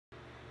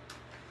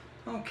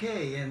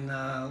Okay, in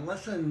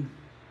lesson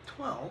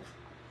 12,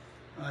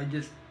 I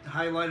just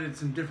highlighted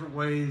some different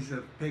ways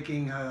of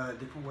picking,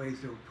 different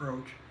ways to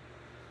approach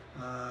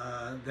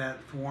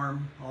that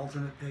form: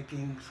 alternate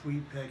picking,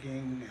 sweep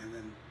picking, and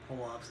then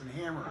pull-offs and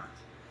hammer-ons.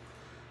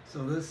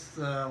 So this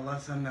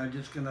lesson, I'm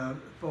just going to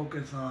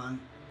focus on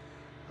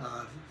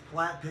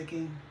flat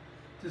picking,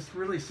 just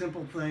really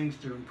simple things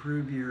to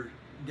improve your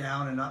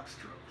down and up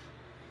strokes.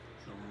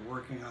 So we're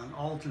working on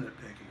alternate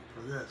picking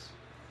for this.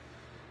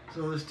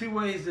 So there's two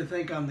ways to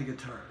think on the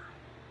guitar.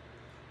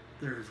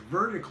 There's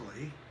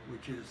vertically,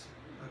 which is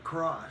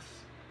across,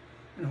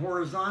 and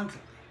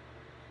horizontally.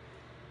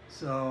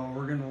 So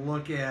we're going to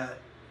look at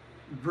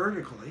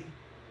vertically,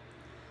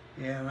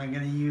 and I'm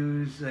going to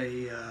use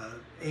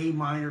A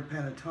minor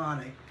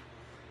pentatonic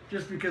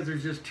just because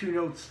there's just two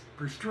notes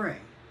per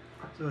string.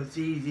 So it's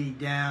easy: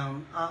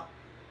 down, up,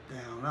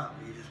 down, up.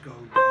 You just go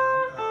down,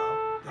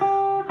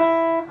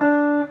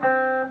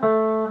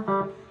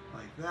 up,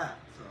 like that.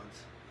 So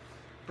it's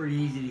pretty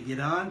easy to get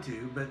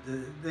onto, but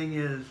the thing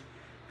is,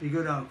 if you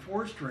go down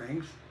four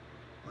strings,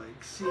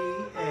 like C,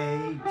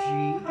 A, G,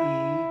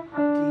 E,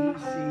 D,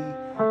 C,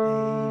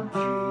 A, G,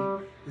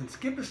 then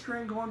skip a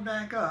string going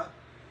back up,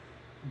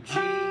 G, E,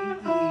 D,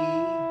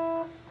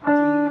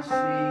 C,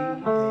 A,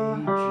 G,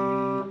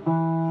 E,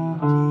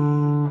 D,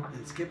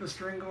 then skip a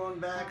string going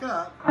back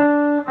up.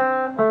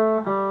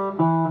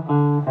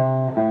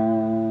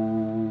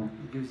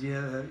 It gives you,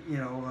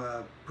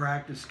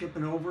 practice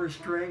skipping over a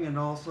string and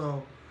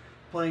also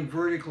playing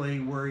vertically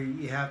where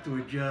you have to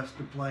adjust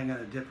to playing on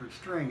a different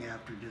string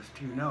after just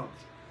two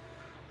notes.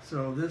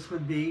 So this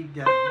would be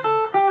down.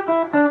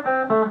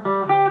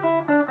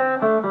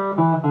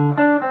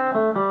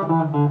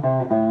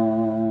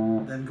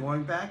 Then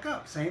going back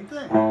up, same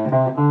thing.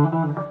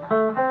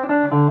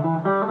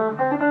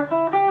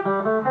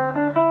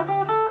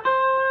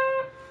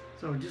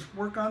 So just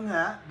work on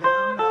that.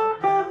 Down,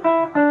 up, down.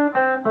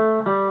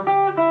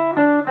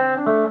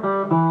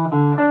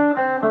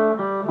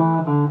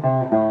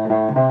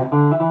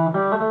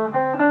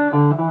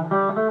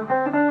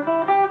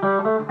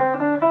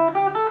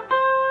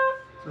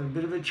 So a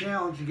bit of a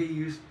challenge to get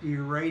used to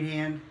your right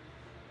hand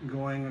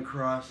going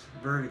across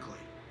vertically.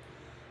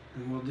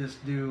 And we'll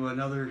just do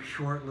another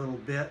short little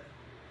bit.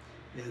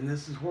 And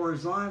this is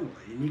horizontally.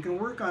 And you can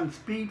work on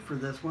speed for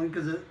this one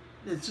because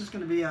it's just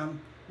going to be on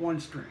one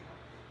string,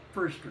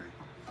 first string.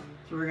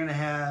 So we're going to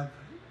have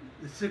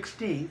the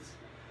 16th,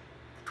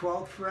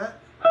 12th fret,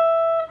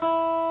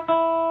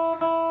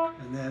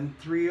 and then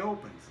three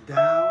opens: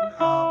 down,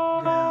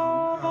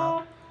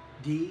 up,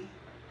 D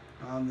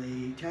on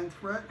the 10th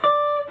fret,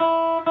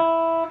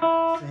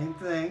 same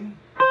thing,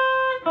 C,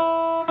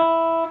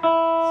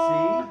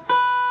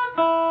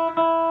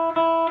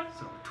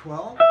 so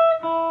 12,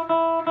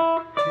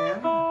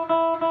 10,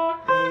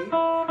 8,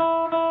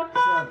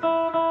 7,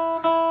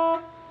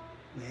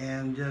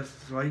 and just,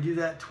 so I do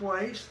that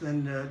twice.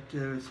 Then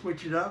to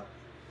switch it up,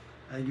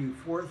 I do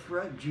 4th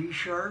fret, G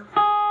sharp,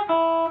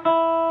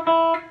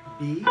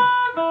 B, A,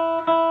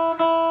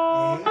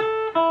 and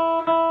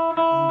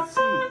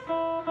C,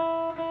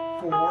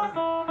 4,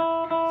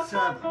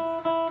 7,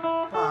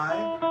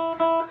 5,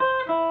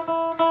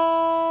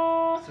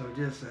 so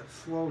just that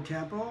slow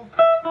tempo.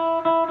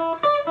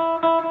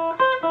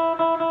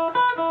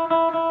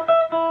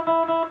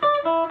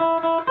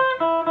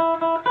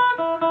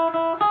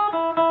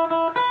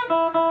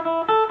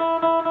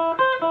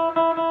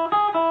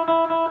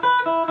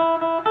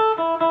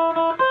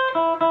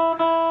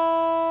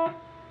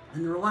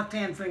 And the left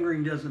hand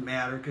fingering doesn't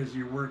matter because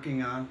you're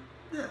working on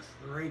this,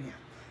 the right hand.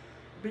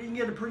 But you can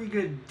get a pretty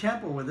good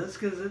tempo with this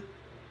because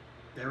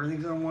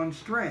everything's on one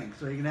string,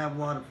 so you can have a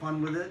lot of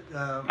fun with it.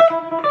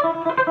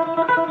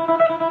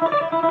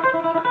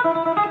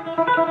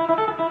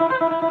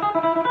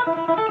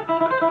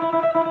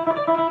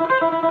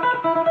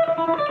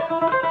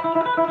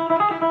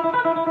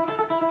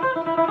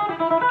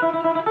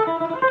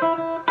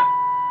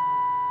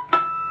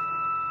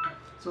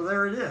 So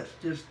there it is,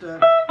 just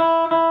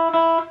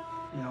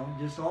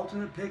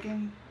alternate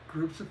picking,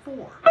 groups of 4.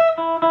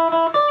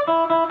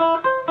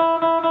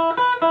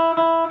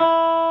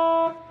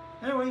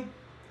 Anyway,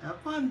 have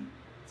fun.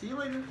 See you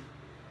later.